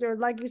don't know what you're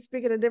like, you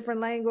speaking a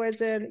different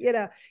language. And,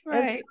 Right.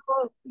 and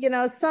so,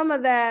 some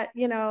of that,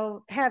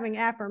 having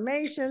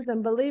affirmations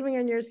and believing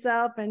in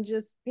yourself and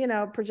just,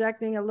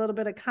 projecting a little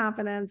bit of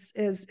confidence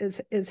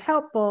is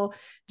helpful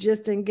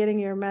just in getting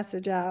your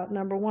message out,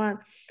 number one.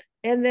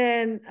 And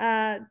then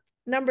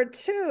number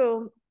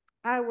two,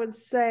 I would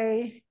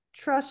say,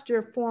 trust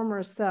your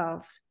former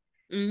self.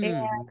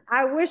 And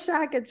I wish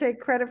I could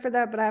take credit for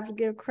that, but I have to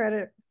give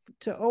credit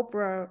to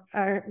Oprah.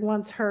 I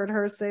once heard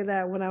her say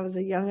that when I was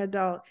a young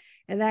adult,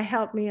 and that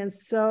helped me in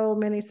so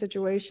many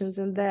situations.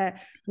 And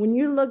that when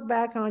you look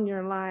back on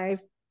your life,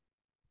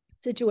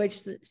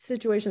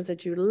 situations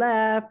that you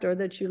left or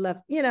that you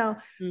left,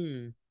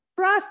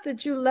 trust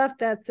that you left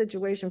that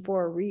situation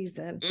for a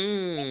reason.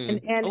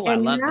 I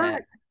love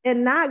that.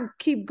 And not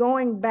keep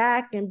going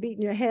back and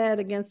beating your head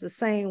against the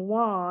same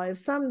wall.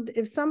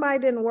 If somebody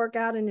didn't work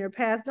out in your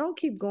past, don't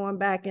keep going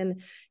back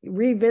and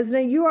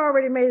revisiting. You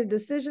already made a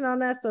decision on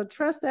that, so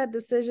trust that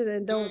decision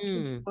and don't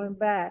keep going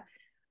back.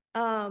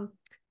 And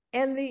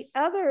the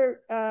other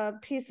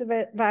piece of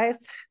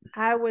advice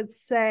I would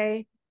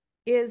say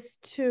is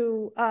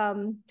to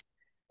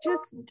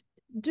just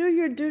do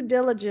your due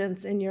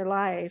diligence in your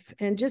life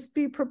and just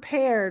be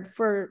prepared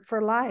for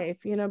life,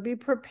 be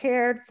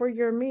prepared for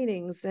your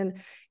meetings. And,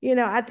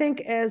 I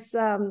think as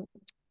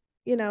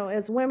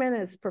women,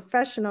 as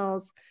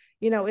professionals,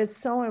 it's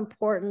so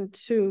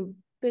important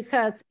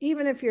because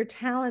even if you're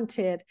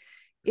talented,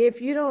 if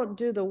you don't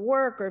do the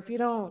work or if you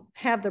don't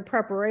have the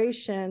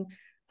preparation,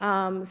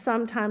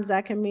 sometimes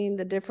that can mean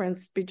the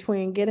difference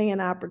between getting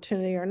an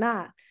opportunity or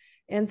not.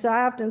 And so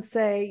I often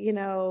say,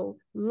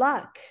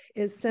 luck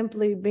is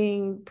simply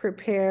being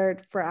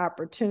prepared for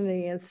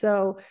opportunity. And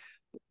so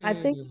I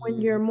think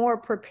when you're more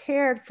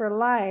prepared for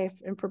life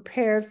and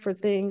prepared for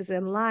things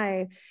in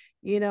life,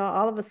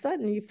 all of a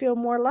sudden you feel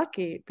more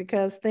lucky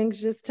because things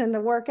just tend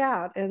to work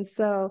out. And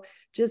so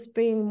just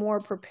being more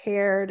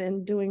prepared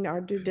and doing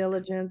our due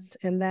diligence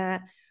in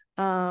that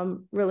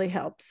really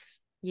helps.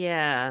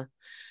 Yeah.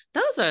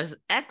 Those are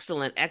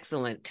excellent,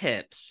 excellent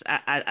tips.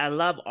 I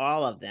love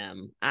all of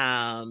them.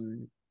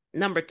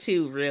 Number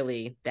two,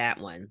 really, that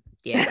one.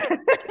 Yeah.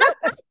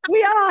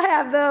 We all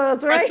have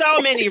those, right? For so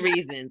many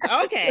reasons.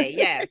 Okay,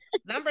 yes.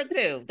 Number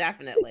two,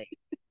 definitely.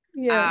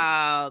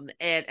 Yeah.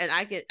 And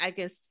I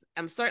guess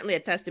I'm certainly a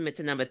testament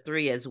to number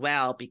three as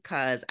well,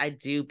 because I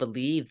do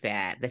believe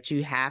that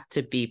you have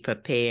to be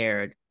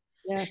prepared.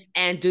 Yes.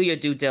 And do your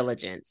due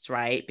diligence,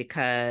 right?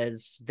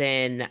 Because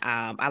then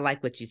I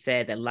like what you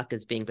said, that luck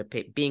is being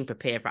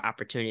prepared for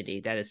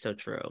opportunity. That is so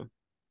true.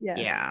 Yes.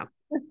 Yeah.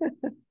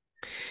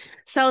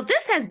 So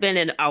this has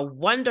been a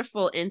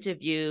wonderful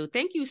interview.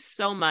 Thank you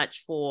so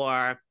much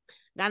for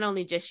not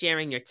only just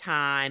sharing your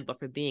time, but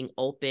for being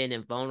open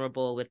and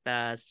vulnerable with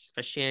us,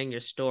 for sharing your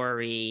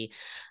story.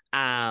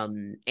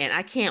 And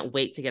I can't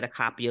wait to get a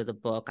copy of the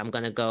book. I'm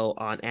going to go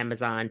on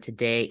Amazon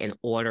today and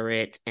order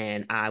it.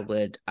 And I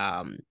would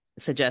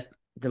suggest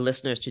the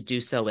listeners to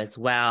do so as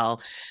well.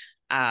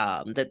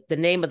 The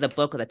name of the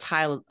book, or the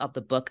title of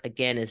the book,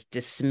 again, is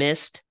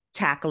Dismissed: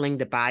 Tackling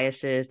the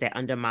Biases That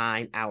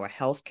Undermine Our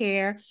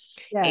Healthcare.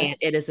 Yes. And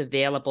it is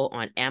available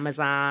on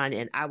Amazon.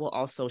 And I will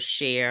also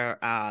share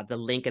the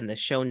link in the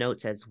show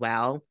notes as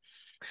well.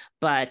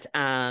 But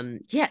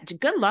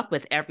good luck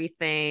with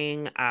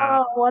everything.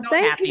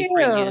 Thank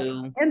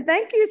you. And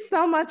thank you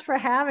so much for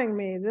having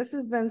me. This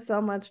has been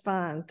so much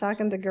fun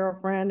talking to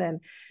Girlfriend.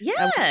 And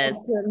yes,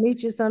 to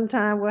meet you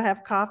sometime. We'll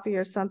have coffee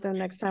or something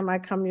next time I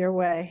come your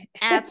way.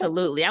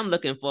 Absolutely. I'm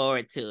looking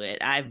forward to it.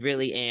 I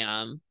really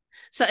am.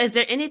 So is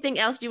there anything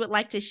else you would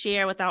like to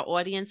share with our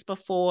audience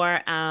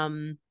before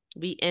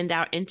we end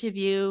our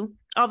interview?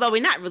 Although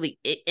we're not really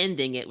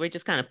ending it. We're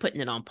just kind of putting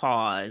it on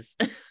pause.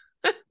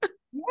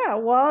 Yeah,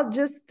 well,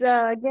 just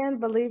again,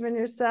 believe in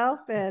yourself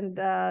and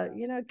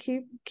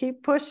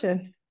keep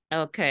pushing.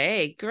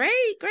 Okay,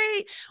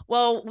 great.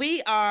 Well,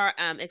 we are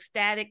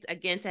ecstatic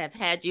again to have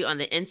had you on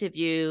the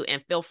interview,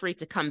 and feel free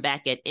to come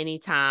back at any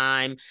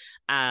time.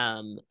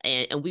 And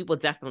we will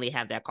definitely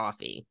have that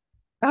coffee.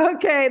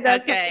 Okay,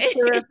 that's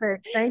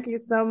terrific. Thank you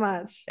so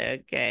much.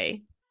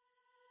 Okay.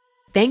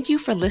 Thank you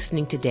for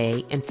listening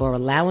today and for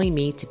allowing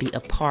me to be a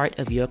part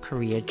of your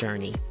career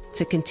journey.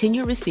 To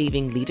continue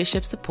receiving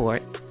leadership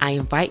support, I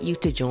invite you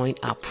to join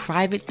our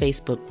private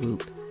Facebook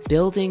group,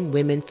 Building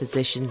Women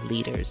Physician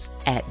Leaders,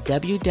 at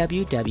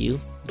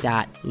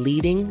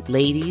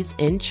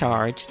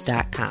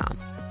www.leadingladiesincharge.com.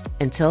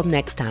 Until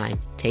next time,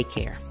 take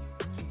care.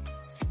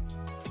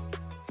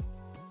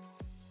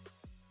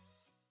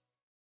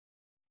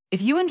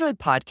 If you enjoyed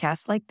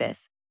podcasts like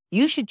this,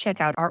 you should check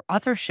out our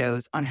other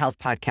shows on Health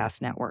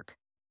Podcast Network.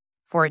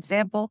 For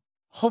example,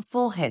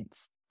 Hopeful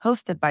Hints,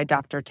 hosted by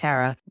Dr.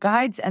 Tara,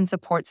 guides and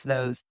supports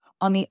those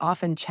on the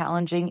often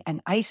challenging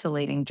and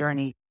isolating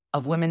journey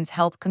of women's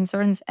health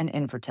concerns and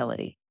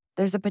infertility.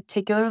 There's a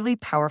particularly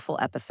powerful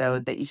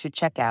episode that you should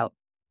check out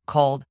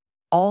called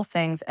All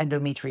Things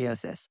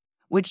Endometriosis,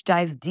 which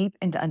dives deep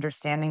into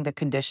understanding the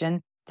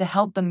condition to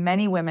help the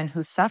many women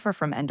who suffer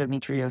from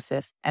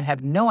endometriosis and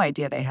have no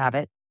idea they have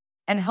it,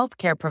 and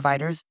healthcare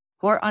providers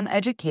who are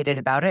uneducated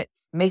about it,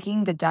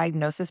 making the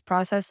diagnosis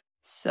process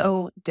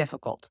so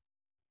difficult.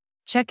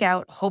 Check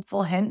out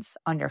Hopeful Hints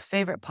on your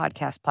favorite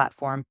podcast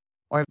platform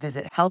or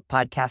visit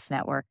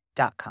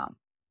healthpodcastnetwork.com.